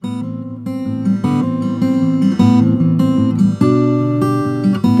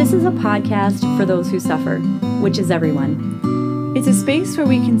podcast for those who suffer, which is everyone. It's a space where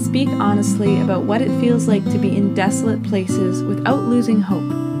we can speak honestly about what it feels like to be in desolate places without losing hope.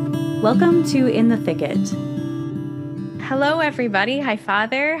 Welcome to In the Thicket. Hello, everybody. Hi,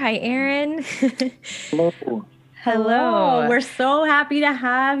 Father. Hi, Aaron. Hello. Hello. We're so happy to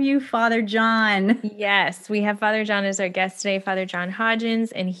have you, Father John. Yes, we have Father John as our guest today, Father John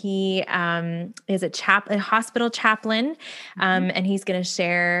Hodgins, and he is a hospital chaplain, and he's going to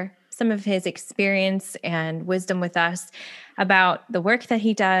share some of his experience and wisdom with us about the work that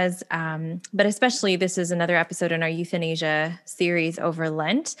he does, but especially this is another episode in our euthanasia series over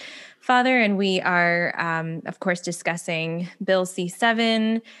Lent, Father, and we are, of course, discussing Bill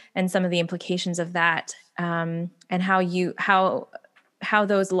C-7 and some of the implications of that, and how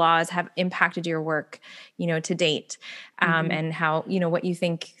those laws have impacted your work, to date, and how, what you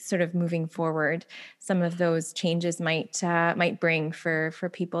think sort of moving forward, some of those changes might bring for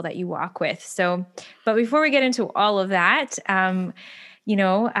people that you walk with. So, but before we get into all of that, how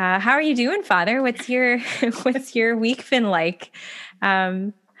are you doing, Father? What's your week been like?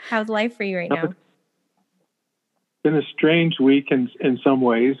 How's life for you right now? It's been a strange week in some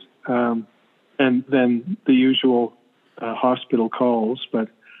ways, and then the usual hospital calls. But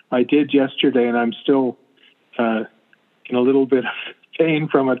I did yesterday, and I'm still in a little bit of pain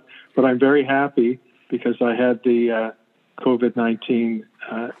from it. But I'm very happy because I had the COVID-19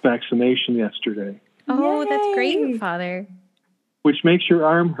 vaccination yesterday. Oh, Yay. That's great, Father. Which makes your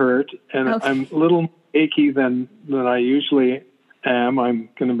arm hurt, and Okay. I'm a little achy than I usually am. I'm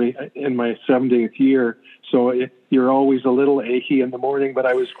going to be in my 70th year, so you're always a little achy in the morning, but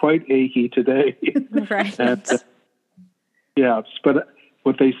I was quite achy today. Right. And, yeah, but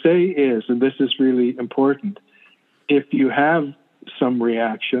what they say is, and this is really important, if you have some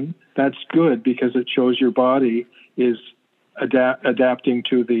reaction, that's good because it shows your body is adapting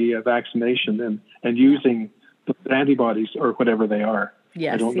to the vaccination and using the antibodies or whatever they are.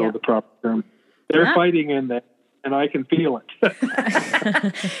 Yes, I don't know the proper term. They're fighting in there, and I can feel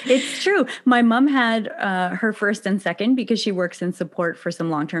it. It's true. My mom had her first and second because she works in support for some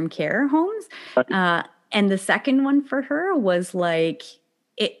long-term care homes. And the second one for her was like,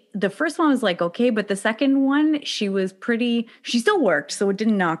 the first one was like, okay, but the second one, she still worked, so it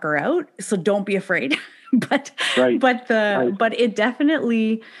didn't knock her out. So don't be afraid. but it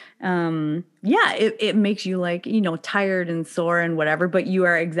definitely, it makes you like, tired and sore and whatever, but you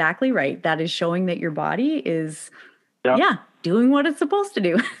are exactly right. That is showing that your body is, doing what it's supposed to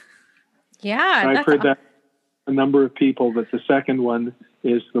do. Yeah. I've heard that a number of people, that the second one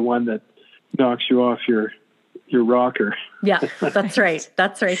is the one that knocks you off your rocker. Yeah, that's right.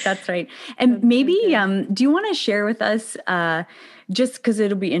 That's right. And maybe, do you want to share with us, just because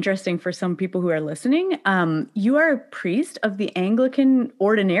it'll be interesting for some people who are listening, you are a priest of the Anglican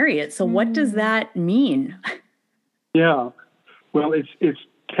Ordinariate. So what does that mean? Yeah, well, it's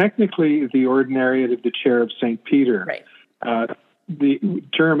technically the Ordinariate of the Chair of St. Peter. Right. The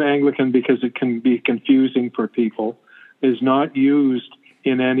term Anglican, because it can be confusing for people, is not used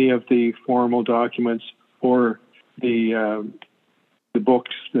in any of the formal documents or the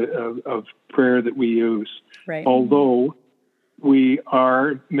books of prayer that we use. Right. Although we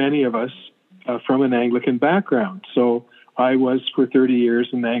are, many of us, from an Anglican background. So I was for 30 years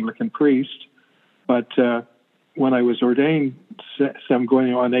an Anglican priest, but when I was ordained, I'm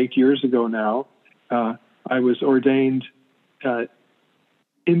going on 8 years ago now, I was ordained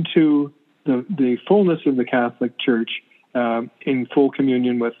into the fullness of the Catholic Church in full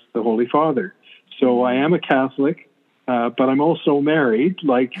communion with the Holy Father. So I am a Catholic, but I'm also married,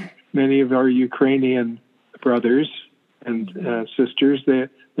 like many of our Ukrainian brothers and sisters.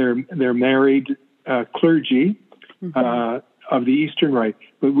 They're married clergy of the Eastern Rite,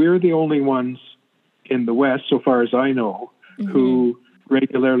 but we're the only ones in the West, so far as I know, who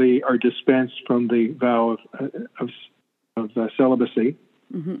regularly are dispensed from the vow of celibacy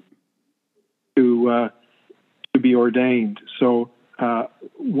to be ordained. So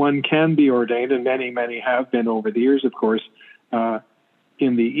one can be ordained, and many have been over the years, of course,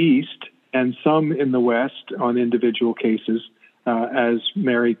 in the East, and some in the West on individual cases as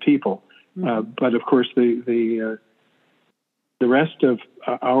married people. But of course, the rest of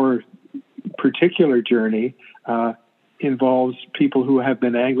our particular journey involves people who have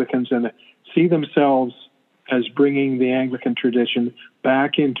been Anglicans and see themselves as bringing the Anglican tradition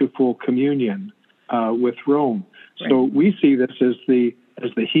back into full communion with Rome. Right. So we see this as the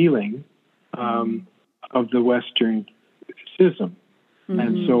healing of the Western schism.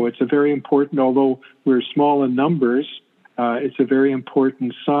 And so it's a very important, although we're small in numbers, it's a very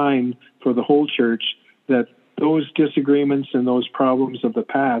important sign for the whole church that those disagreements and those problems of the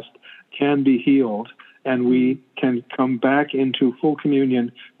past can be healed, and we can come back into full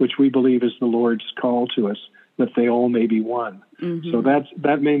communion, which we believe is the Lord's call to us, that they all may be one. Mm-hmm. So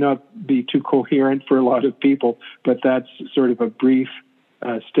that may not be too coherent for a lot of people, but that's sort of a brief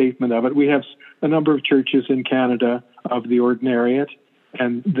statement of it. We have a number of churches in Canada of the Ordinariate,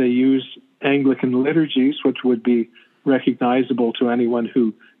 and they use Anglican liturgies, which would be recognizable to anyone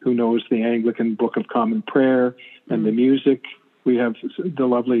who knows the Anglican Book of Common Prayer and the music. We have the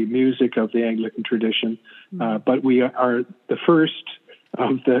lovely music of the Anglican tradition, but we are the first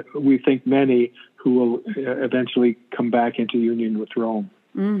of we think, many who will eventually come back into union with Rome.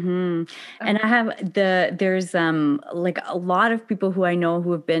 Mm-hmm. And I have there's like a lot of people who I know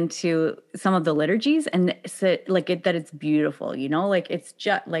who have been to some of the liturgies and said like that it's beautiful, like it's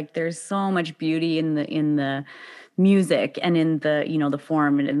just like there's so much beauty in the music and in the, the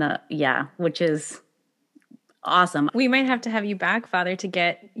form and in the, which is awesome. We might have to have you back, Father, to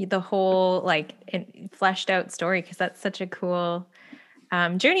get the whole fleshed out story, because that's such a cool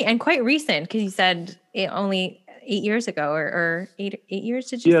journey and quite recent, because you said it only 8 years ago or 8 years,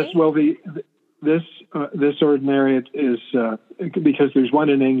 did you say? Yes, well, this Ordinariate is, because there's one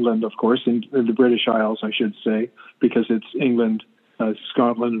in England, of course, in the British Isles, I should say, because it's England,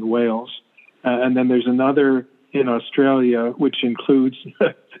 Scotland, and Wales. And then there's another in Australia, which includes,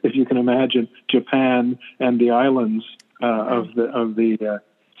 if you can imagine, Japan and the islands of the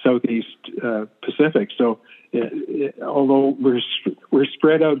Southeast Pacific. So although we're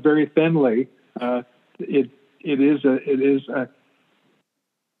spread out very thinly, it is a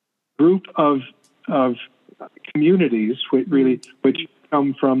group of communities which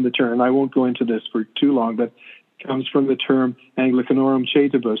come from the term. I won't go into this for too long, but comes from the term Anglicanorum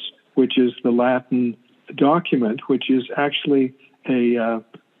Cetibus, which is the Latin document, which is actually a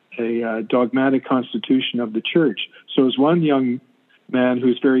dogmatic constitution of the church. So as one young man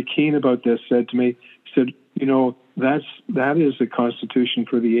who's very keen about this said to me, he said, that is a constitution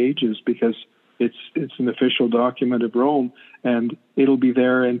for the ages, because it's an official document of Rome, and it'll be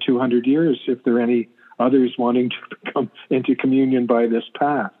there in 200 years if there are any others wanting to come into communion by this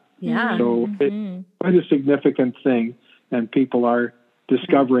path. Yeah. So it's quite a significant thing, and people are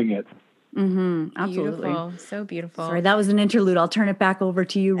discovering it. Mm-hmm. Absolutely. Beautiful. So beautiful. Sorry, that was an interlude. I'll turn it back over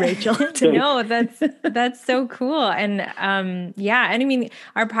to you, Rachel. No, that's so cool. And and I mean,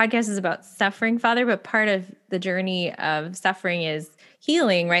 our podcast is about suffering, Father, but part of the journey of suffering is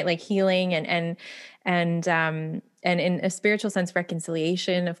healing, right? Like healing and in a spiritual sense,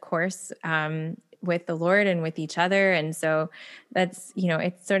 reconciliation, of course, with the Lord and with each other. And so that's,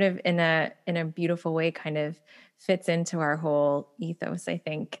 it's sort of in a beautiful way kind of fits into our whole ethos, I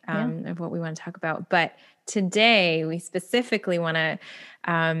think, of what we want to talk about. But today we specifically want to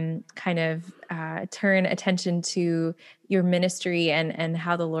turn attention to your ministry and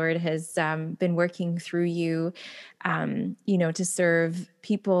how the Lord has been working through you, to serve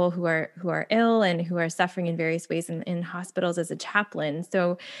people who are ill and who are suffering in various ways in hospitals as a chaplain.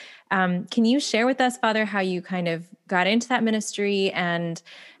 So can you share with us, Father, how you kind of got into that ministry and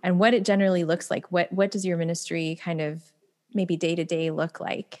what it generally looks like? What does your ministry kind of maybe day to day look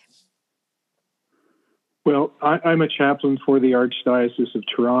like? Well, I'm a chaplain for the Archdiocese of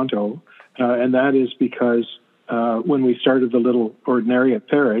Toronto, and that is because when we started the little Ordinariate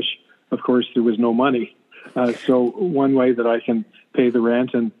parish, of course, there was no money. So one way that I can pay the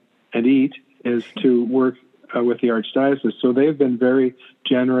rent and eat is to work with the Archdiocese. So they've been very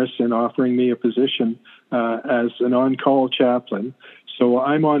generous in offering me a position as an on-call chaplain. So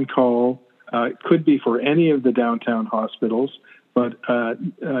I'm on call. It could be for any of the downtown hospitals, but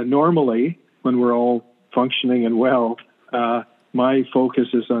normally when we're all functioning and well, my focus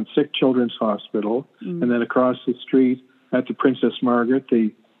is on Sick Children's Hospital, and then across the street at the Princess Margaret,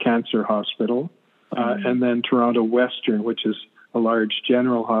 the Cancer Hospital, and then Toronto Western, which is a large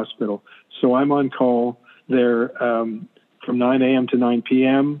general hospital. So I'm on call there from 9 a.m. to 9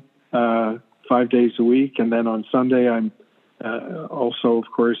 p.m., 5 days a week. And then on Sunday, I'm also, of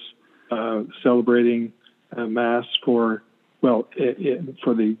course, celebrating Mass for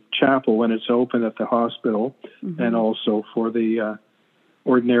the chapel when it's open at the hospital, and also for the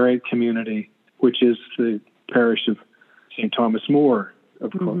Ordinariate community, which is the parish of St. Thomas More,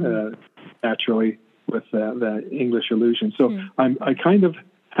 of course, naturally with the English allusion. So I kind of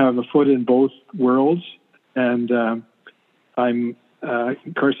have a foot in both worlds, and I'm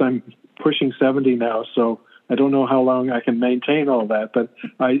pushing 70 now, so I don't know how long I can maintain all that, but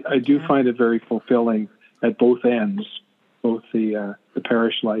I do find it very fulfilling at both ends, both the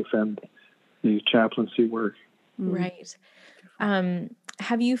parish life and the chaplaincy work. Right.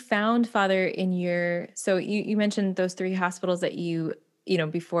 Have you found, Father, so you mentioned those 3 hospitals that you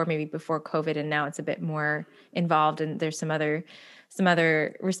before COVID, and now it's a bit more involved, and there's some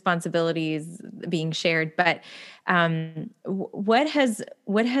other responsibilities being shared. But what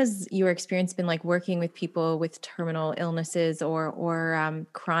has your experience been like working with people with terminal illnesses or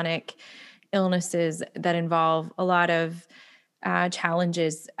chronic illnesses that involve a lot of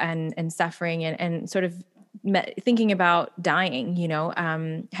challenges and suffering and sort of thinking about dying?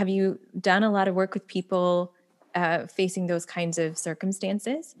 Have you done a lot of work with people facing those kinds of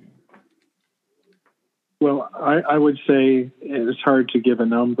circumstances? Well, I would say it's hard to give a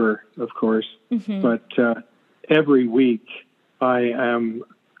number, of course, but every week I am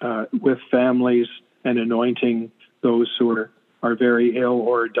with families and anointing those who are very ill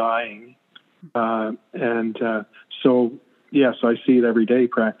or dying. So, yes, I see it every day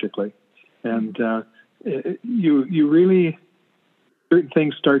practically. And you really, certain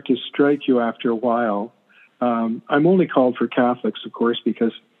things start to strike you after a while. I'm only called for Catholics, of course,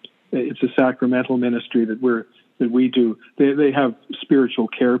 because it's a sacramental ministry that we do. They have spiritual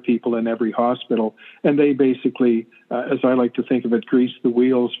care people in every hospital, and they basically, as I like to think of it, grease the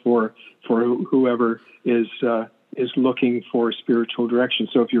wheels for whoever is looking for spiritual direction.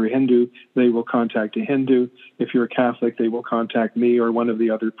 So if you're a Hindu, they will contact a Hindu. If you're a Catholic, they will contact me or one of the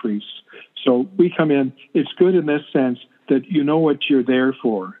other priests. So we come in. It's good in this sense that you know what you're there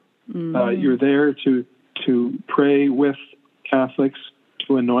for. You're there to pray with Catholics,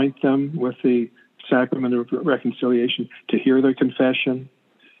 to anoint them with the sacrament of reconciliation, to hear their confession.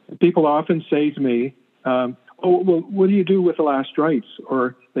 People often say to me, oh, well, what do you do with the last rites?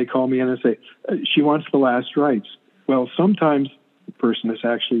 Or they call me in and say, she wants the last rites. Well, sometimes the person has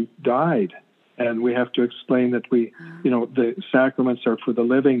actually died, and we have to explain that the sacraments are for the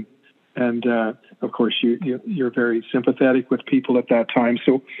living. And, of course, you're very sympathetic with people at that time.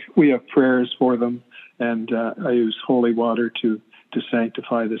 So we have prayers for them, and I use holy water to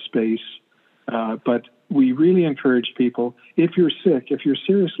sanctify the space. But we really encourage people, if you're sick, if you're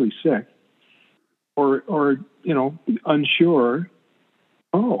seriously sick, or unsure,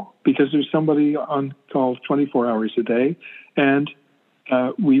 because there's somebody on call 24 hours a day, and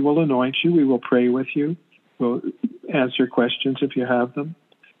we will anoint you, we will pray with you, we'll answer questions if you have them,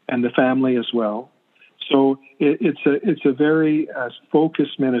 and the family as well. So it's a very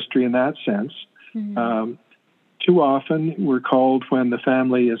focused ministry in that sense. Too often we're called when the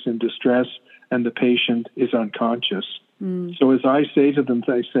family is in distress and the patient is unconscious. So as I say to them,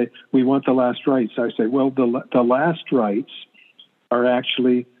 they say, we want the last rites. I say, well, the last rites are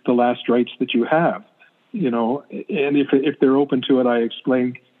actually the last rites that you have, and if they're open to it, I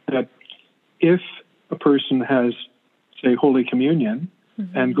explain that if a person has, say, Holy Communion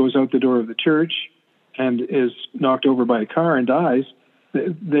and goes out the door of the church and is knocked over by a car and dies,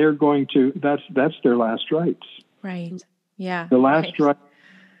 they're going to, that's their last rites. Right. Yeah. The last rites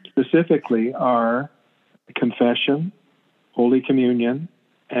specifically are confession, Holy Communion,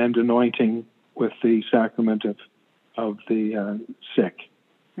 and anointing with the sacrament of the sick.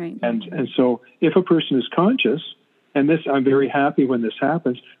 Right. And so if a person is conscious, and this, I'm very happy when this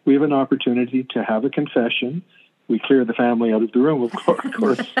happens, we have an opportunity to have a confession. We clear the family out of the room, of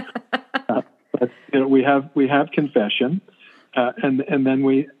course. But we have confession, and then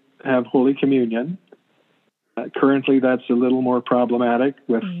we have Holy Communion. Currently, that's a little more problematic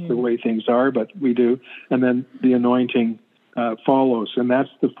with the way things are, but we do. And then the anointing follows, and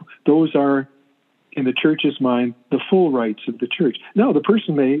those are, in the church's mind, the full rites of the church. No, the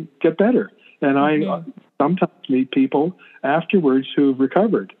person may get better, and I sometimes meet people afterwards who've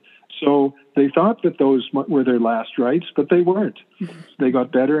recovered. So they thought that those were their last rites, but they weren't. They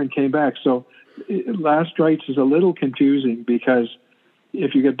got better and came back. So last rites is a little confusing, because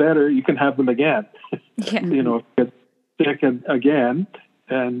if you get better, you can have them again. Yeah. If you get sick again,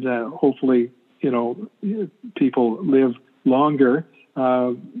 and hopefully, people live longer,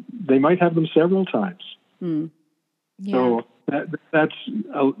 they might have them several times. Yeah. So that's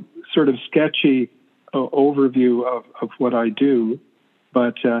a sort of sketchy overview of what I do,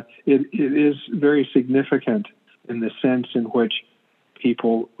 but it is very significant in the sense in which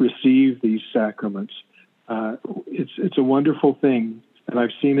people receive these sacraments. It's a wonderful thing, and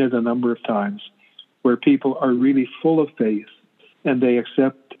I've seen it a number of times, where people are really full of faith, and they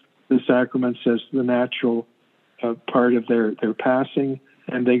accept the sacraments as the natural part of their passing,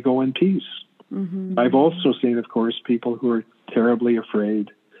 and they go in peace. I've also seen, of course, people who are terribly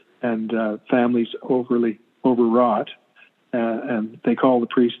afraid, and families overwrought, and they call the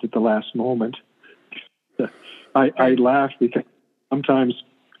priest at the last moment. I laugh because sometimes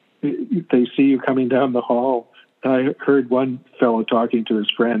they see you coming down the hall. I heard one fellow talking to his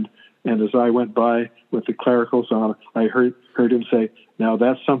friend, And as I went by with the clericals on, I heard him say, "Now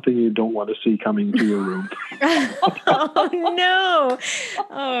that's something you don't want to see coming to your room." Oh, no.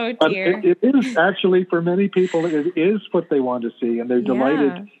 Oh, dear. But it is actually, for many people, it is what they want to see, and they're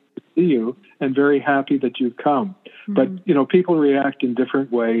delighted to see you and very happy that you've come. But, people react in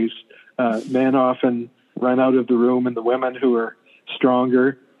different ways. Men often run out of the room, and the women who are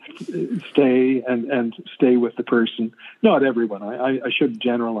stronger stay and stay with the person. Not everyone. I shouldn't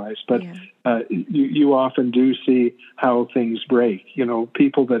generalize, but you often do see how things break.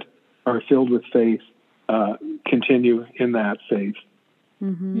 People that are filled with faith continue in that faith.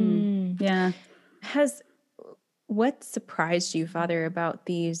 Mm-hmm. Yeah. What surprised you, Father, about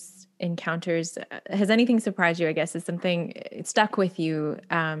these encounters? Has anything surprised you, I guess, is something stuck with you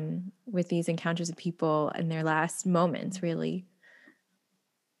with these encounters of people in their last moments, really?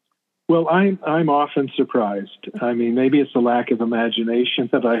 Well, I'm often surprised. I mean, maybe it's a lack of imagination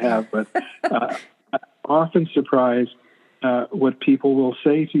that I have, but I'm often surprised what people will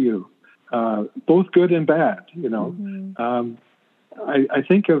say to you, both good and bad. I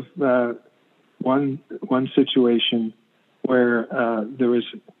think of one situation where there was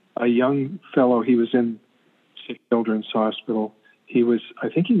a young fellow. He was in Sick Children's Hospital. I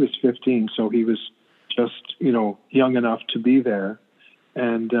think he was 15, so he was just young enough to be there,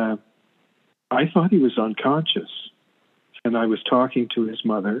 and I thought he was unconscious. And I was talking to his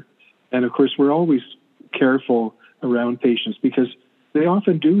mother, and of course we're always careful around patients because they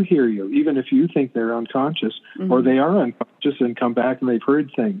often do hear you, even if you think they're unconscious, or they are unconscious and come back and they've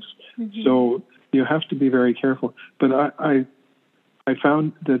heard things. So you have to be very careful. But I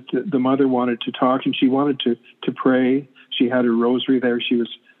found that the mother wanted to talk, and she wanted to pray. She had her rosary there. She was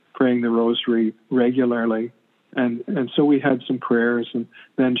praying the rosary regularly. And so we had some prayers, and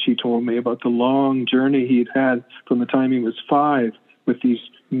then she told me about the long journey he'd had from the time he was 5 with these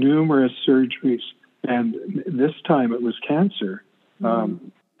numerous surgeries. And this time it was cancer.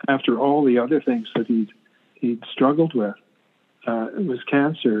 After all the other things that he'd struggled with, it was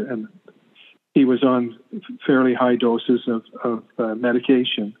cancer. And he was on fairly high doses of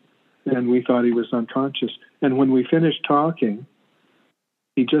medication, and we thought he was unconscious. And when we finished talking,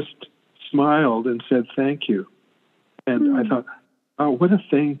 he just smiled and said, "Thank you." And I thought, oh, what a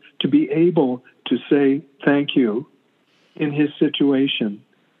thing to be able to say thank you in his situation.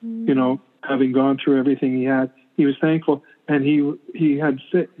 Having gone through everything he had, he was thankful, and he had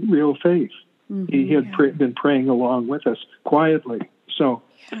real faith. He had been praying along with us quietly. So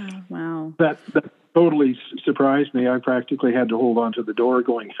wow, that totally surprised me. I practically had to hold on to the door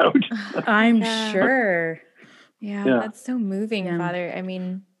going out. I'm sure. Yeah, that's so moving, Father. I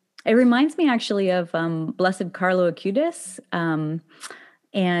mean, it reminds me actually of Blessed Carlo Acutis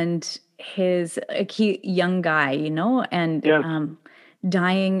and his young guy, and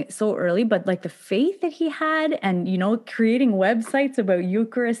dying so early, but like the faith that he had, and creating websites about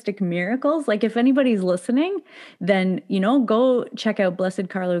Eucharistic miracles. Like if anybody's listening, then go check out Blessed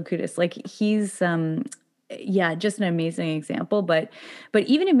Carlo Acutis. Like he's just an amazing example. But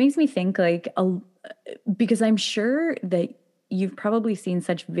even it makes me think because I'm sure that you've probably seen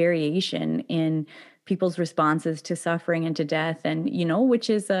such variation in people's responses to suffering and to death. And, which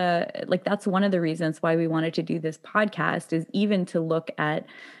is that's one of the reasons why we wanted to do this podcast, is even to look at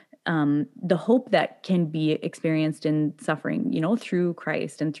the hope that can be experienced in suffering, through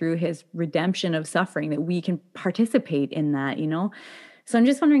Christ and through his redemption of suffering, that we can participate in that, So I'm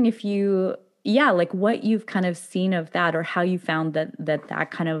just wondering if what you've kind of seen of that, or how you found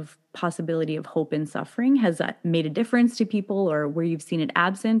that kind of possibility of hope in suffering, has that made a difference to people, or where you've seen it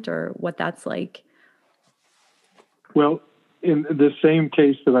absent, or what that's like? Well, in the same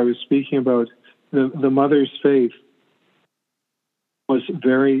case that I was speaking about, the mother's faith was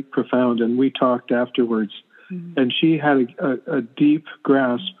very profound, and we talked afterwards, and she had a deep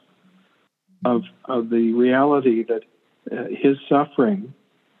grasp of the reality that his suffering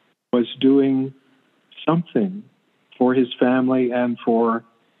was doing something for his family and for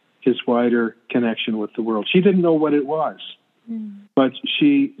his wider connection with the world. She didn't know what it was, but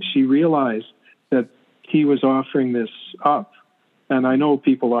she realized that he was offering this up. And I know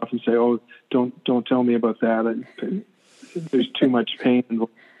people often say, "Oh, don't tell me about that. There's too much pain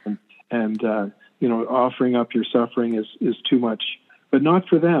involved, and offering up your suffering is too much." But not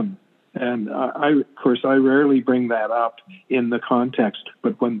for them. And of course, I rarely bring that up in the context.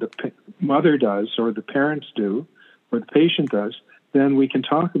 But when the mother does, or the parents do, or the patient does, then we can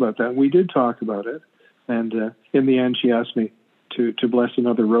talk about that. We did talk about it. And in the end, she asked me to bless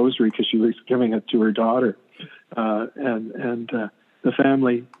another rosary because she was giving it to her daughter. And the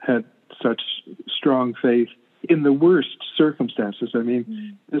family had such strong faith in the worst circumstances. I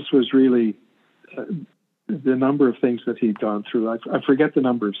mean, this was really the number of things that he'd gone through. I forget the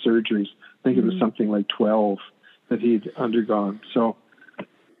number of surgeries. I think it was something like 12 that he'd undergone. So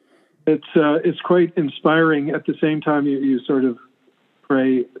it's quite inspiring. At the same time, you sort of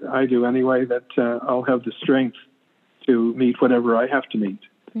pray, I do anyway, that I'll have the strength to meet whatever I have to meet.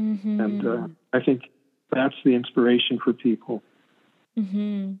 And I think that's the inspiration for people.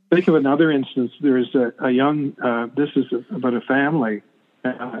 Think of another instance. There's a young, this is about a family,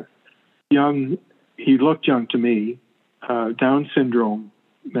 he looked young to me, Down syndrome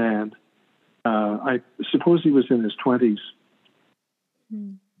man. I suppose he was in his 20s.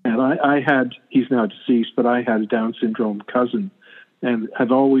 And I had, he's now deceased, but I had a Down syndrome cousin and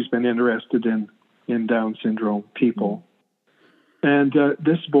had always been interested in Down syndrome people. And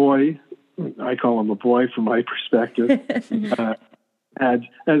this boy, I call him a boy from my perspective, had,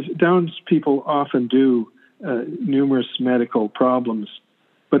 as Down's people often do, numerous medical problems.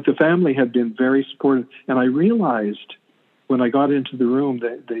 But the family had been very supportive. And I realized when I got into the room,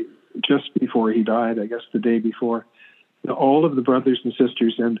 that just before he died, I guess the day before, all of the brothers and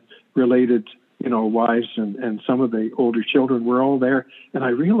sisters and related, wives and some of the older children were all there. And I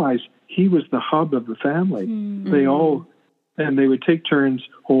realized he was the hub of the family. They would take turns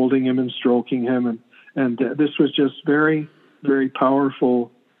holding him and stroking him. And this was just very, very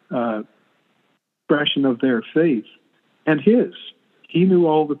powerful expression of their faith and his. He knew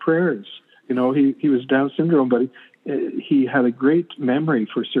all the prayers. He was Down syndrome, but he had a great memory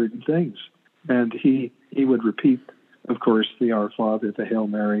for certain things. And he would repeat, of course, the Our Father, the Hail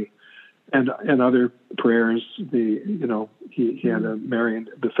Mary, and other prayers. He had a Marian,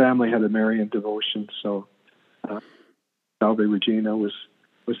 the family had a Marian devotion. So Salve Regina was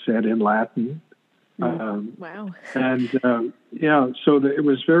said in Latin. Wow. And so it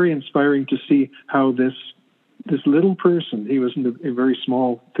was very inspiring to see how this little person, he wasn't very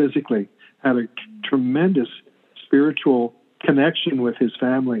small physically, had a tremendous spiritual connection with his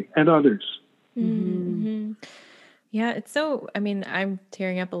family and others. Yeah, it's so, I'm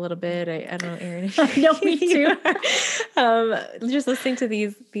tearing up a little bit. I don't know, Erin. No, me too. Just listening to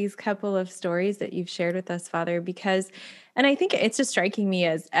these couple of stories that you've shared with us, Father, and I think it's just striking me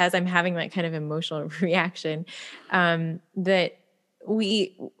as I'm having that kind of emotional reaction, that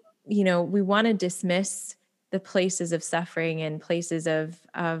we want to dismiss the places of suffering and places of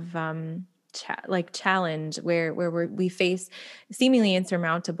challenge where we face seemingly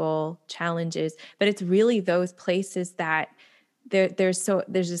insurmountable challenges, but it's really those places that there's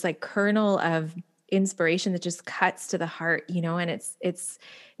this like kernel of inspiration that just cuts to the heart, and it's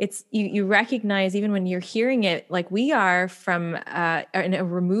you recognize even when you're hearing it, like we are from in a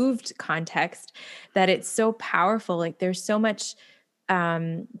removed context, that it's so powerful. Like there's so much.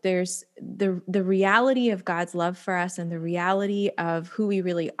 There's the reality of God's love for us and the reality of who we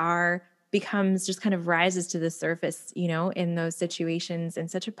really are becomes just kind of rises to the surface, in those situations in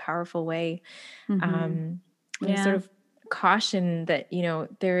such a powerful way. Sort of caution that,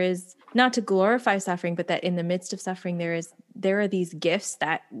 there is not to glorify suffering, but that in the midst of suffering, there are these gifts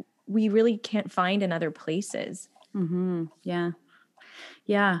that we really can't find in other places. Yeah.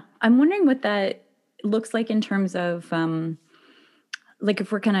 I'm wondering what that looks like in terms of,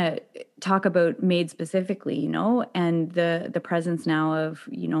 if we're going to talk about MAID specifically, and the presence now of,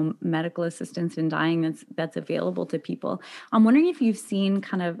 medical assistance in dying that's available to people. I'm wondering if you've seen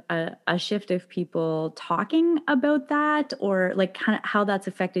kind of a shift of people talking about that, or like kind of how that's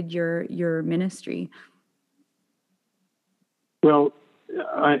affected your ministry. Well,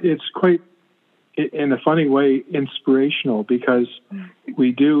 it's quite, in a funny way, inspirational, because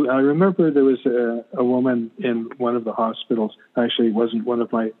I remember there was a woman in one of the hospitals. Actually, it wasn't one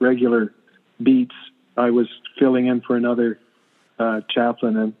of my regular beats. I was filling in for another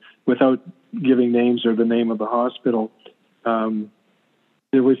chaplain, and without giving names or the name of the hospital,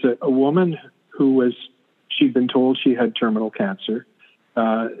 there was a woman she'd been told she had terminal cancer.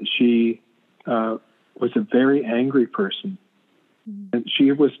 She was a very angry person. And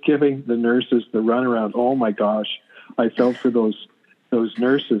she was giving the nurses the runaround. Oh my gosh, I felt for those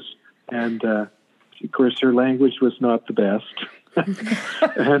nurses. And of course, her language was not the best.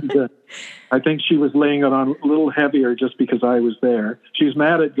 And I think she was laying it on a little heavier just because I was there. She was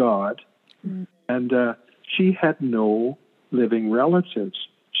mad at God, and she had no living relatives.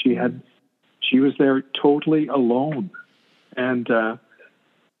 She was there totally alone, and the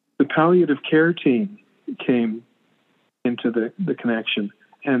palliative care team came into the connection,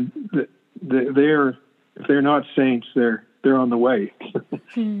 and if they're not saints, they're on the way.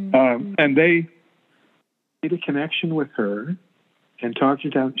 And they made a connection with her and talked her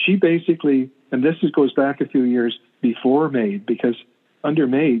down. She basically and this goes back a few years before MAID, because under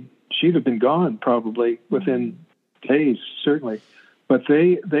MAID, she'd have been gone probably within days, certainly. But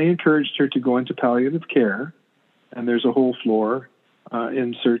they encouraged her to go into palliative care, and there's a whole floor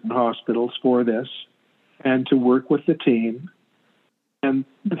in certain hospitals for this, and to work with the team. And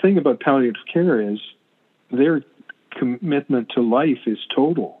the thing about palliative care is their commitment to life is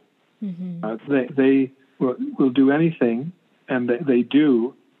total. They will do anything, and they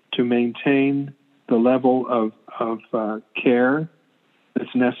do, to maintain the level of care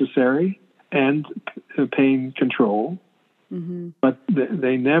that's necessary and pain control. But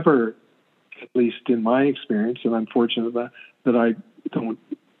they never, at least in my experience, and I'm fortunate that I don't,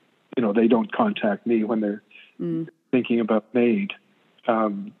 they don't contact me when they're thinking about MAID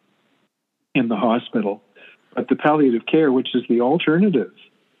in the hospital. But the palliative care, which is the alternative,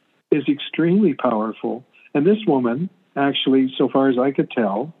 is extremely powerful. And this woman, actually, so far as I could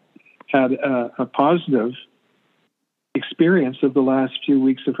tell, had a positive experience of the last few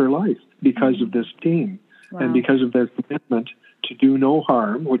weeks of her life because of this team. Wow. And because of their commitment to do no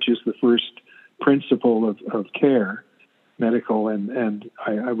harm, which is the first principle of care, medical and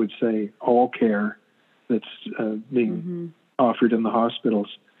I would say all care that's being offered in the hospitals,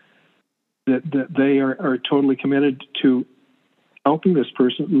 that they are totally committed to helping this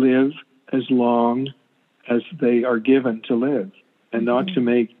person live as long as they are given to live, and not to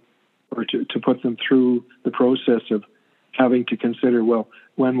make or to put them through the process of having to consider, well,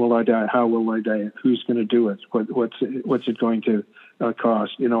 when will I die? How will I die? Who's going to do it? What's it going to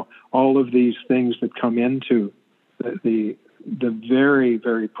cost? All of these things that come into the very,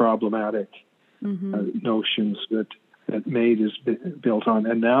 very problematic notions that MAID is built on.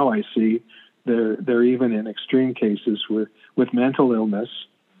 And now I see they're even in extreme cases with mental illness,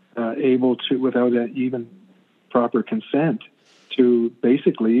 able to, without even proper consent, to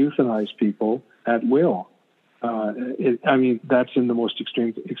basically euthanize people at will. That's in the most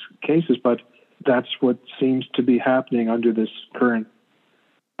extreme cases, but that's what seems to be happening under this current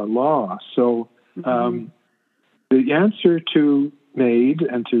law. So the answer to MAID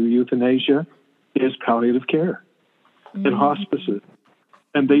and to euthanasia is palliative care and hospices.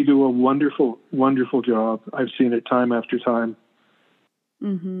 And they do a wonderful, wonderful job. I've seen it time after time.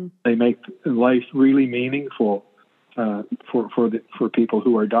 They make life really meaningful for people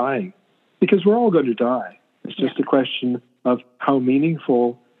who are dying, because we're all going to die. It's just a question of how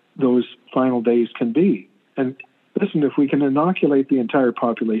meaningful those final days can be. And listen, if we can inoculate the entire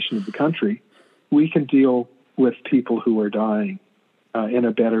population of the country, we can deal with people who are dying in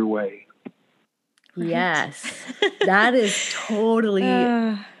a better way. Yes, that is totally,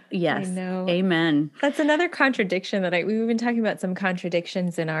 yes, I know. Amen. That's another contradiction that we've been talking about, some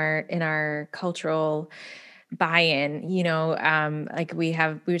contradictions in our cultural buy-in, like we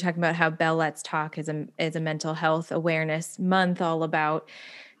were talking about how Bell Let's Talk is a mental health awareness month, all about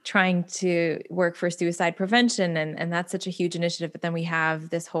trying to work for suicide prevention. And that's such a huge initiative. But then we have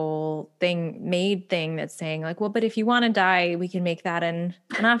this whole MAID thing that's saying like, well, but if you want to die, we can make that an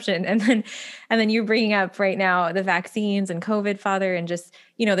option. And then you're bringing up right now the vaccines and COVID, Father, and just,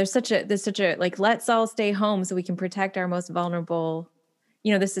 there's such a like, let's all stay home so we can protect our most vulnerable.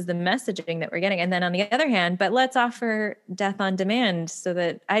 This is the messaging that we're getting. And then on the other hand, but let's offer death on demand so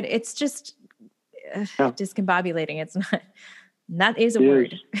that it's just discombobulating. It's not, that is a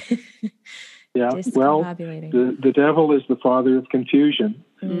word. Yeah. Well, the devil is the father of confusion,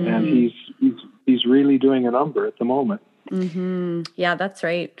 and he's really doing a number at the moment. Yeah, that's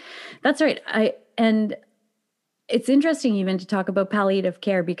right. That's right. And it's interesting even to talk about palliative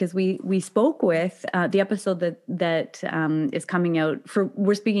care, because we spoke with the episode that is coming out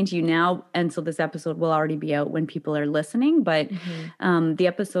we're speaking to you now. And so this episode will already be out when people are listening, but the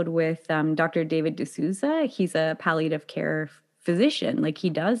episode with Dr. David D'Souza, he's a palliative care physician. Like, he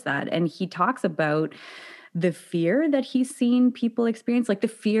does that. And he talks about the fear that he's seen people experience, like the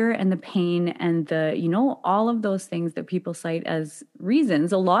fear and the pain and the, all of those things that people cite as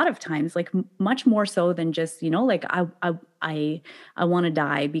reasons, a lot of times, like much more so than just, like I want to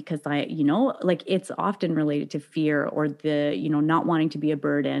die because like it's often related to fear or the, not wanting to be a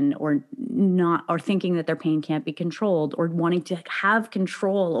burden or thinking that their pain can't be controlled or wanting to have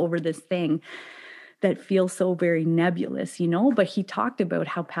control over this thing that feels so very nebulous, but he talked about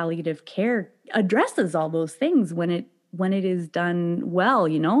how palliative care addresses all those things when it is done well,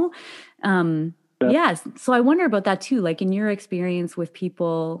 Yes. So I wonder about that too, like in your experience with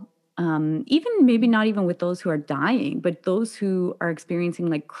people, even maybe not even with those who are dying, but those who are experiencing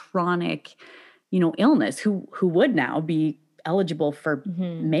like chronic, illness, who would now be eligible for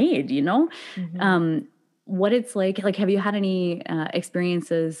MAID, what it's like. Like, have you had any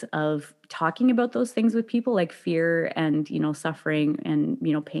experiences of talking about those things with people, like fear and, suffering and,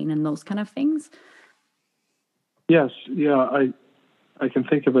 pain and those kind of things? Yes. Yeah. I can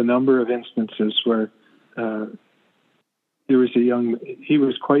think of a number of instances where there was he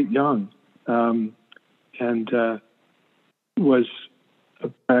was quite young, and was a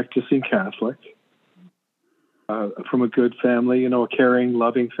practicing Catholic, from a good family, a caring,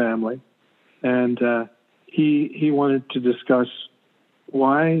 loving family. And he wanted to discuss,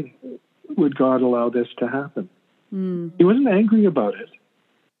 why would God allow this to happen? He wasn't angry about it.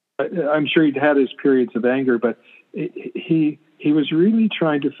 I'm sure he'd had his periods of anger, but he was really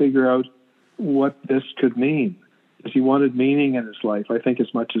trying to figure out what this could mean, because he wanted meaning in his life, I think,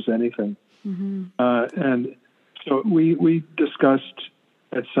 as much as anything. And so we discussed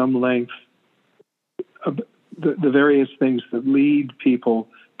at some length the various things that lead people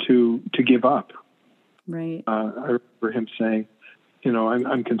to give up. Right. I remember him saying,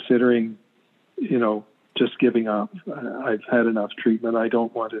 I'm considering, just giving up. I've had enough treatment. I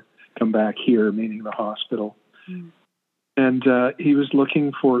don't want to come back here, meaning the hospital. And he was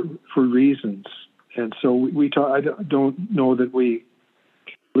looking for reasons. And so we talked. I don't know that we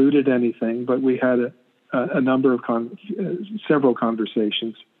concluded anything, but we had a number of several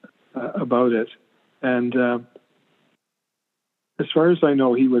conversations about it. And as far as I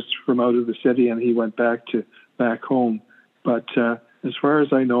know, he was from out of the city and he went back home. But as far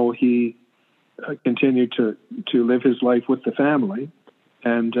as I know, he continued to live his life with the family.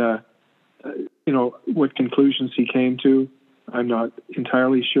 And what conclusions he came to, I'm not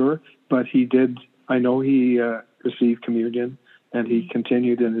entirely sure. But he did. I know he received communion and he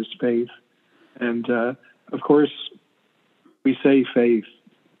continued in his faith. And of course, we say faith.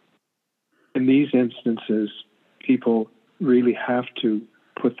 In these instances, people really have to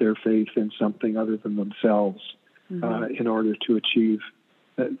put their faith in something other than themselves in order to achieve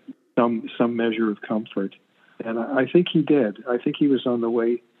some measure of comfort. And I think he did. I think he was on the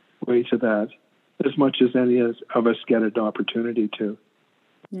way to that, as much as any of us get an opportunity to.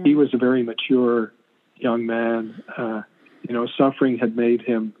 Yeah. He was a very mature young man. Suffering had made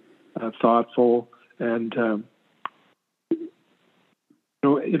him thoughtful, and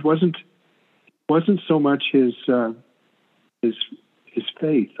it wasn't so much his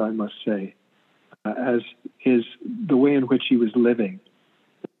faith, I must say, as the way in which he was living.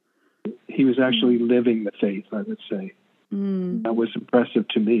 He was actually living the faith, I would say. That was impressive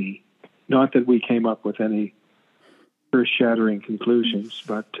to me. Not that we came up with any earth-shattering conclusions,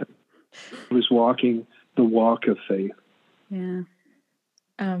 but he was walking the walk of faith. Yeah.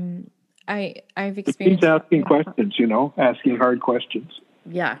 I've experienced. He's asking questions, asking hard questions.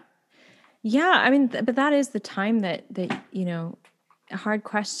 Yeah. Yeah. I mean, but that is the time that hard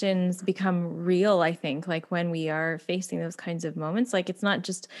questions become real, I think, like when we are facing those kinds of moments. Like, it's not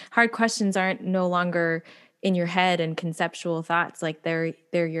just hard questions aren't no longer in your head and conceptual thoughts, like they're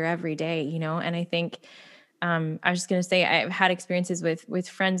your everyday, and I think I was just going to say, I've had experiences with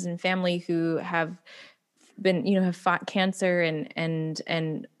friends and family who have been, have fought cancer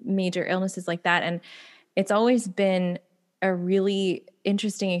and major illnesses like that. And it's always been a really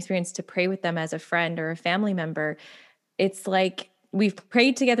interesting experience to pray with them as a friend or a family member. It's like we've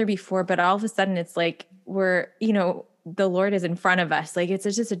prayed together before, but all of a sudden it's like we're, the Lord is in front of us. Like it's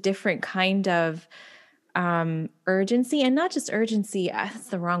just a different kind of urgency, and not just urgency. That's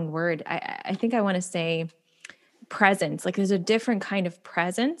the wrong word. I think I want to say presence. Like there's a different kind of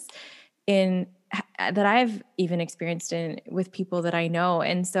presence that I've even experienced with people that I know.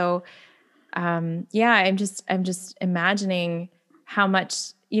 And so, I'm just imagining how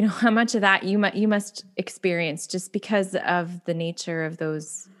much of that you must experience just because of the nature of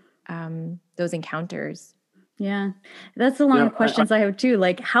those encounters. Yeah. That's a lot of questions I have too.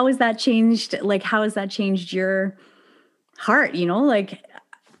 Like, how has that changed? Like, how has that changed your heart?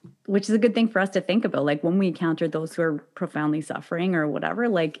 Which is a good thing for us to think about. Like when we encounter those who are profoundly suffering or whatever,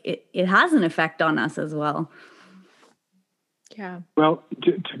 like it has an effect on us as well. Yeah. Well,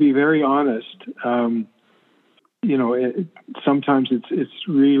 to be very honest, sometimes it's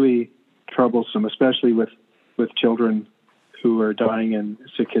really troublesome, especially with children who are dying in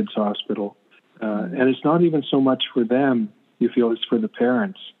Sick Kids Hospital. And it's not even so much for them, you feel, it's for the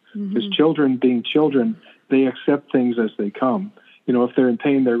parents. Because children, being children, they accept things as they come. If they're in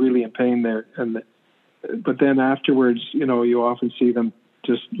pain, they're really in pain there. But then afterwards, you often see them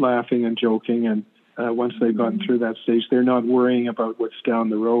just laughing and joking. And once they've gotten through that stage, they're not worrying about what's down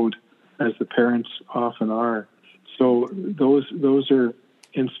the road, as the parents often are. So those are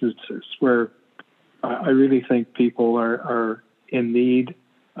instances where I really think people are in need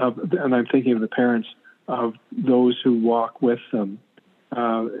of, and I'm thinking of the parents, of those who walk with them,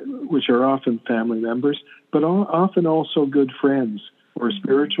 which are often family members, but often also good friends or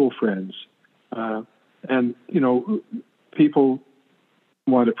spiritual friends. And, people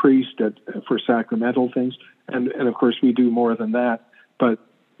want a priest for sacramental things. And of course, we do more than that. But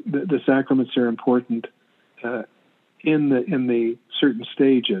the sacraments are important in the certain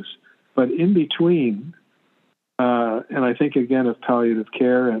stages. But in between, and I think again of palliative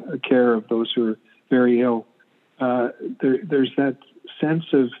care and care of those who are very ill, there's that sense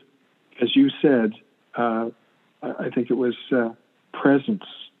of, as you said, I think it was presence.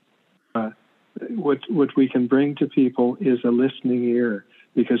 What we can bring to people is a listening ear,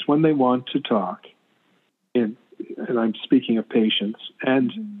 because when they want to talk, and I'm speaking of patients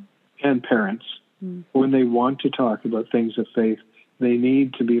and parents, when they want to talk about things of faith, they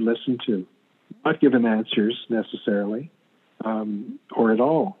need to be listened to, not given answers necessarily, or at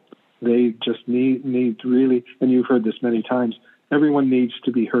all. They just need really, and you've heard this many times, everyone needs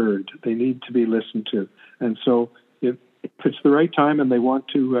to be heard. They need to be listened to. And so if it's the right time and they want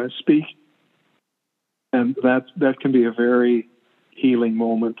to speak, and that can be a very healing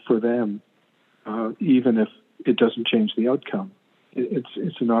moment for them, even if it doesn't change the outcome.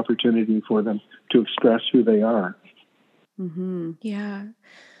 It's an opportunity for them to express who they are. Mm-hmm. Yeah.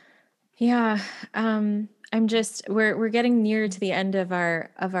 We're getting near to the end of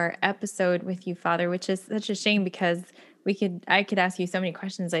our episode with you, Father, which is such a shame, because I could ask you so many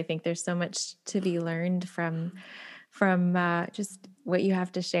questions. I think there's so much to be learned from just what you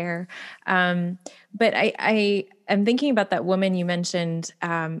have to share. But I am thinking about that woman you mentioned,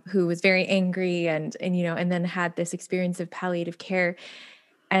 who was very angry and then had this experience of palliative care,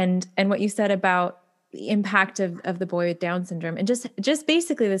 and what you said about the impact of the boy with Down syndrome, and just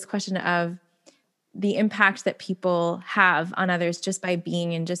basically this question of the impact that people have on others just by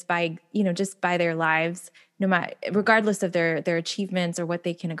being, and just by their lives, no matter, regardless of their achievements or what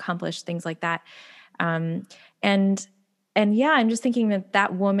they can accomplish, things like that. And yeah, I'm just thinking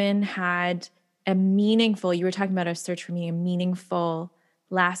that woman had a meaningful, you were talking about a search for meaning, a meaningful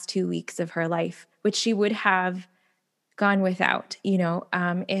last 2 weeks of her life, which she would have gone without,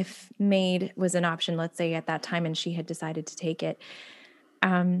 if MAID was an option, let's say at that time, and she had decided to take it.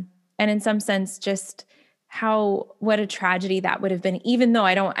 And in some sense, just what a tragedy that would have been, even though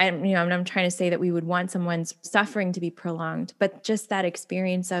I'm trying to say that we would want someone's suffering to be prolonged, but just that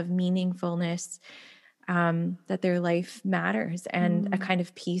experience of meaningfulness, that their life matters, and a kind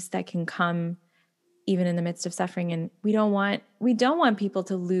of peace that can come even in the midst of suffering. And we don't want people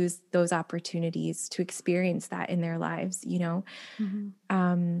to lose those opportunities to experience that in their lives,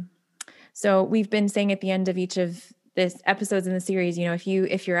 So we've been saying at the end of each of this episodes in the series,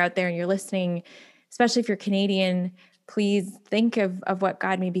 if you're out there and you're listening, especially if you're Canadian, please think of what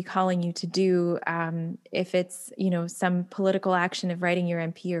God may be calling you to do. If it's, some political action of writing your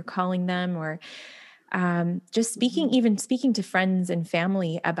MP or calling them, or just speaking to friends and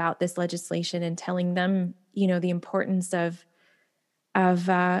family about this legislation, and telling them, the importance of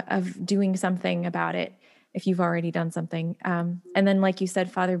doing something about it if you've already done something. And then, like you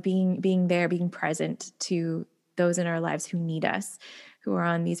said, Father, being there, being present to those in our lives who need us, who are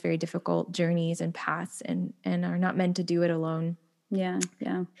on these very difficult journeys and paths, and are not meant to do it alone. Yeah.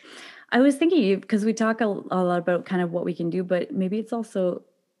 I was thinking, because we talk a lot about kind of what we can do, but maybe it's also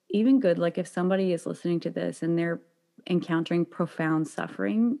even good, like if somebody is listening to this and they're encountering profound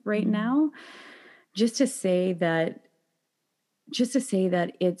suffering right now, just to say that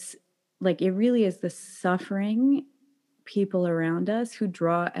it's like, it really is the suffering people around us who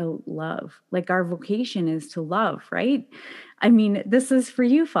draw out love. Like, our vocation is to love, right? I mean, this is for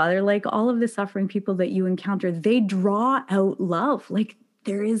you, Father, like all of the suffering people that you encounter, they draw out love. Like,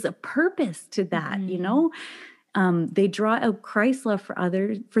 there is a purpose to that, they draw out Christ's love for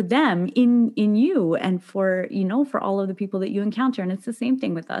others, for them in you, and for all of the people that you encounter. And it's the same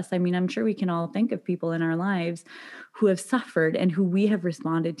thing with us. I mean, I'm sure we can all think of people in our lives who have suffered and who we have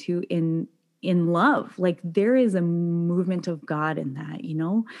responded to in love. Like, there is a movement of God in that,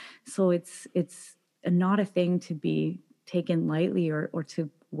 so it's not a thing to be taken lightly or to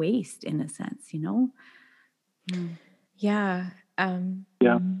waste, in a sense, Yeah.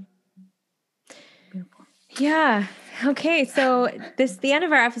 Yeah. Beautiful. Yeah. Okay. So the end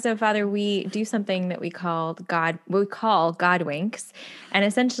of our episode, Father, we do something that we call God winks. And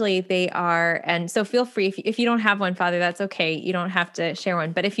essentially they are, and so feel free, if you don't have one, Father, that's okay. You don't have to share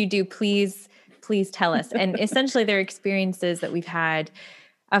one, but if you do, please tell us. And essentially they're experiences that we've had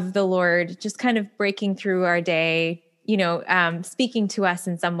of the Lord, just kind of breaking through our day, speaking to us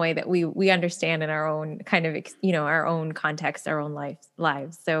in some way that we understand in our own kind of, our own context, our own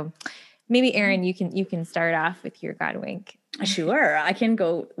lives. So maybe Erin, you can start off with your God wink. Sure, I can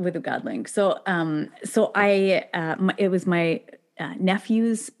go with a God wink. So, it was my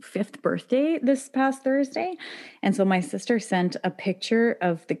nephew's 5th birthday this past Thursday. And so my sister sent a picture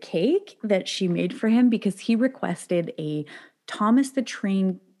of the cake that she made for him because he requested a Thomas the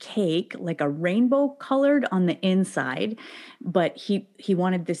Train cake, like a rainbow colored on the inside, but he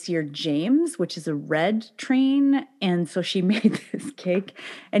wanted this year James, which is a red train, and so she made this cake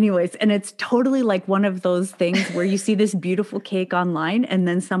anyways. And it's totally like one of those things where you see this beautiful cake online and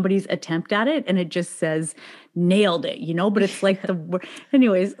then somebody's attempt at it and it just says nailed it, but it's like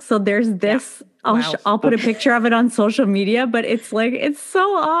anyways, so there's this. Wow. I'll put a picture of it on social media, but it's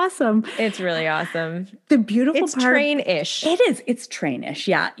so awesome. It's really awesome. The beautiful it's part. Train-ish. It is. It's Train-ish.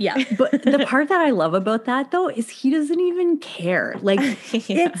 Yeah. Yeah. But the part that I love about that though, is he doesn't even care. Like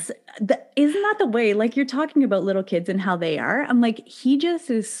isn't that the way, like you're talking about little kids and how they are. I'm like, he just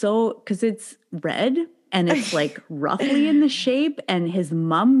is cause it's red and it's like roughly in the shape and his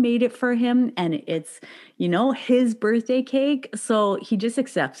mom made it for him and it's, his birthday cake. So he just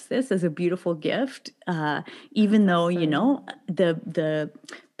accepts this as a beautiful gift. Even though, the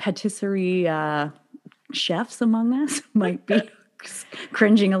patisserie chefs among us might be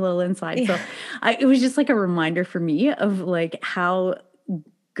cringing a little inside. Yeah. So it was just like a reminder for me of like how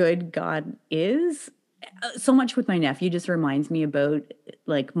good God is. So much with my nephew just reminds me about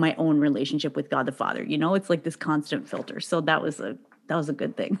like my own relationship with God the Father. It's like this constant filter. So that was a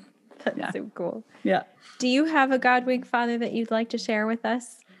good thing. That's so cool. Yeah. Do you have a God wink, Father, that you'd like to share with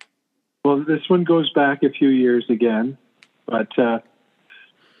us? Well, this one goes back a few years again, but a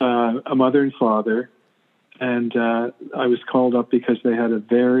mother and father, and I was called up because they had a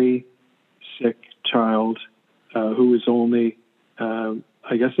very sick child who was only,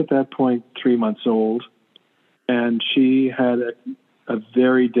 I guess at that point, 3 months old, and she had a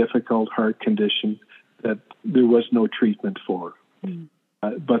very difficult heart condition that there was no treatment for.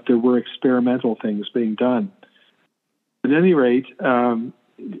 But there were experimental things being done. At any rate,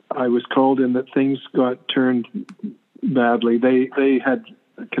 I was called in that things got turned badly. They had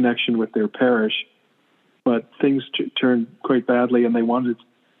a connection with their parish, but things turned quite badly, and they wanted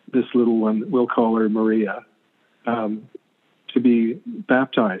this little one, we'll call her Maria, to be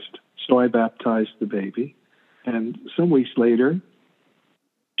baptized. So I baptized the baby, and some weeks later,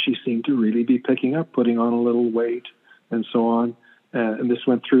 she seemed to really be picking up, putting on a little weight, and so on. And this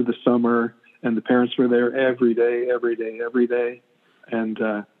went through the summer, and the parents were there every day. And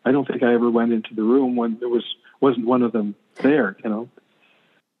I don't think I ever went into the room when there wasn't one of them there, and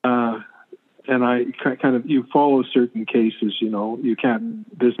I kind of, you follow certain cases, you can't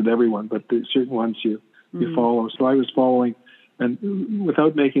visit everyone, but there's certain ones you follow. So I was following, and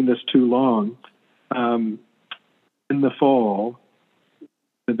without making this too long, in the fall,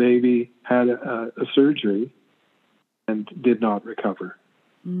 the baby had a surgery and did not recover.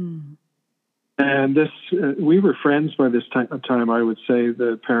 And this, we were friends by this time, I would say,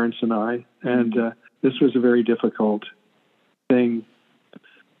 the parents and I, and this was a very difficult thing.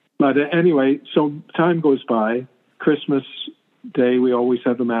 But anyway, so time goes by. Christmas Day, we always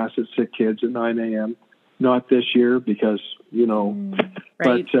have the Mass at Sick Kids at 9 a.m. Not this year because, right.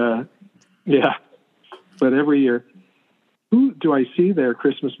 But yeah, but every year. Who do I see there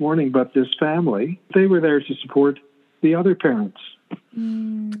Christmas morning but this family? They were there to support the other parents.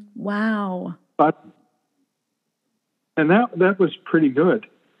 Wow. And that was pretty good.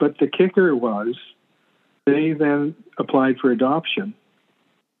 But the kicker was they then applied for adoption.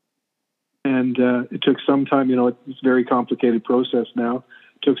 And it took some time, it's a very complicated process now.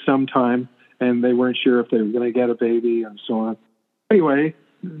 It took some time, and they weren't sure if they were going to get a baby and so on. Anyway,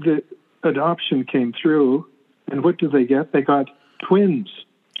 the adoption came through, and what did they get? They got twins,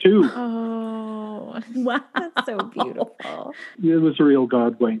 2. Oh, wow. That's so beautiful. It was a real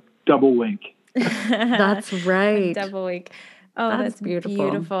God wink, double wink. That's right. Double wink. Oh, that's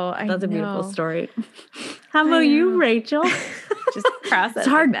beautiful. That's a beautiful story. How about you, Rachel? Just process. It's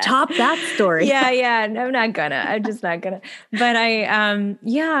hard to top that story. Yeah. I'm just not gonna. But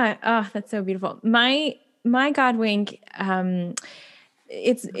oh, that's so beautiful. My God wink,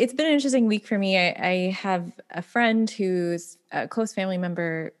 it's been an interesting week for me. I have a friend whose a close family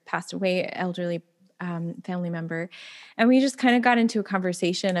member passed away, elderly family member, and we just kind of got into a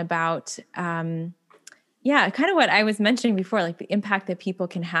conversation about kind of what I was mentioning before, like the impact that people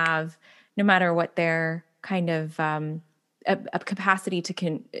can have no matter what their kind of a capacity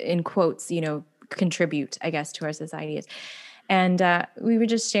to in quotes, contribute, I guess, to our society is. And we were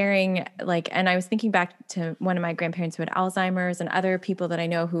just sharing, and I was thinking back to one of my grandparents who had Alzheimer's and other people that I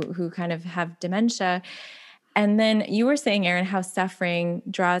know who kind of have dementia. And then you were saying, Erin, how suffering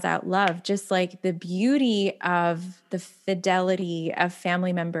draws out love, just like the beauty of the fidelity of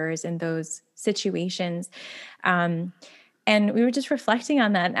family members in those situations. And we were just reflecting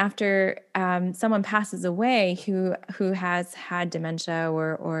on that after someone passes away who has had dementia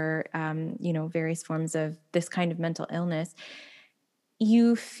or various forms of this kind of mental illness.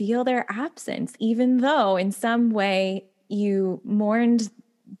 You feel their absence, even though in some way you mourned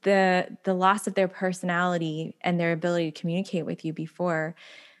the loss of their personality and their ability to communicate with you before.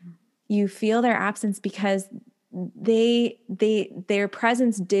 You feel their absence because their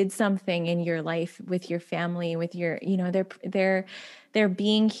presence did something in your life, with your family, with your, they're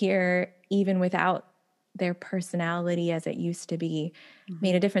being here even without their personality as it used to be,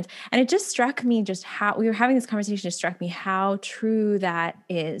 made a difference. And it just struck me just how we were having this conversation, just struck me how true that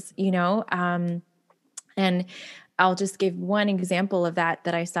is, and I'll just give one example of that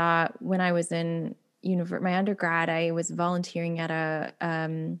I saw when I was in my undergrad. I was volunteering at a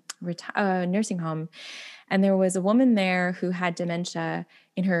nursing home, and there was a woman there who had dementia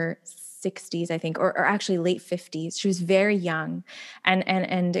in her 60s, I think, or actually late 50s. She was very young,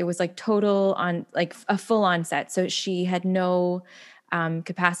 and it was like total on like a full onset. So she had no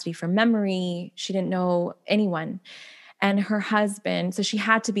capacity for memory. She didn't know anyone. And her husband, so she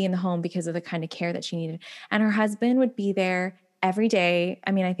had to be in the home because of the kind of care that she needed. And her husband would be there every day.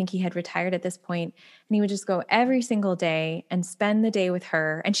 I mean, I think he had retired at this point, and he would just go every single day and spend the day with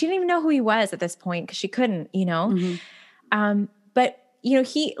her. And she didn't even know who he was at this point because she couldn't, But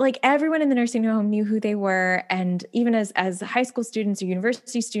he, like everyone in the nursing home, knew who they were. And even as high school students or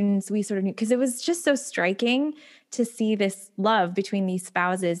university students, we sort of knew, because it was just so striking to see this love between these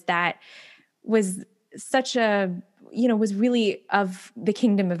spouses that was such a, was really of the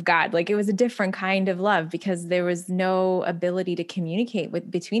kingdom of God. Like it was a different kind of love because there was no ability to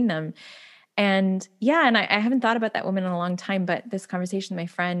communicate between them. And and I haven't thought about that woman in a long time, but this conversation with my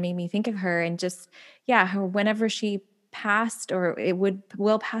friend made me think of her, and just, her, whenever she passed, or it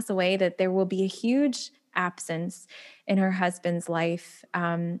will pass away, that there will be a huge absence in her husband's life.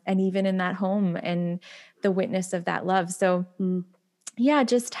 And even in that home, and the witness of that love. So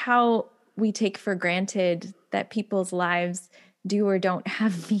just how we take for granted that people's lives do or don't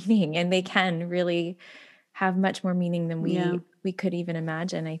have meaning, and they can really have much more meaning than we could even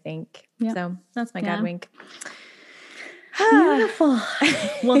imagine, I think. Yeah. So that's my God wink. Beautiful.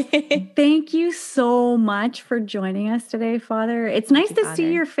 Well, thank you so much for joining us today, Father. It's nice to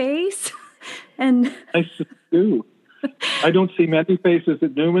see your face. And nice to see you. I don't see many faces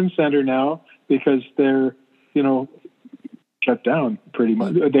at Newman Center now because they're, shut down pretty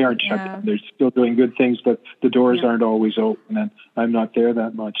much. They aren't shut down. They're still doing good things, but the doors aren't always open, and I'm not there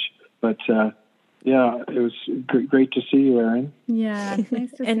that much. But it was great to see you, Erin. Yeah,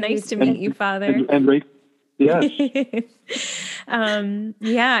 nice to and nice to meet you, Father. And Ray, yes. And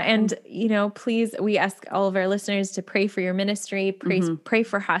please, we ask all of our listeners to pray for your ministry, pray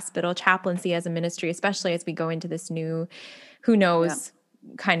for hospital chaplaincy as a ministry, especially as we go into this new, who knows,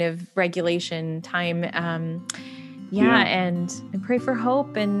 kind of regulation time. And pray for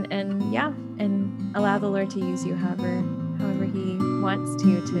hope and allow the Lord to use you however He wants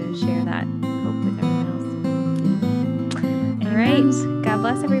to share that hope with everyone else. All right. God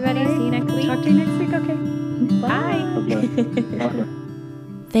bless everybody. See you next week. Talk to you next week. Okay. Bye.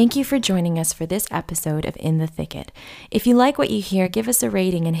 Thank you for joining us for this episode of In the Thicket. If you like what you hear, give us a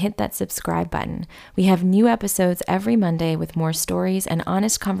rating and hit that subscribe button. We have new episodes every Monday with more stories and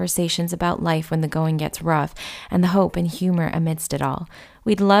honest conversations about life when the going gets rough, and the hope and humor amidst it all.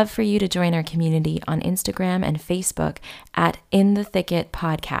 We'd love for you to join our community on Instagram and Facebook at In the Thicket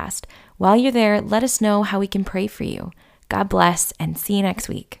Podcast. While you're there, let us know how we can pray for you. God bless, and see you next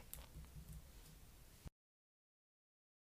week.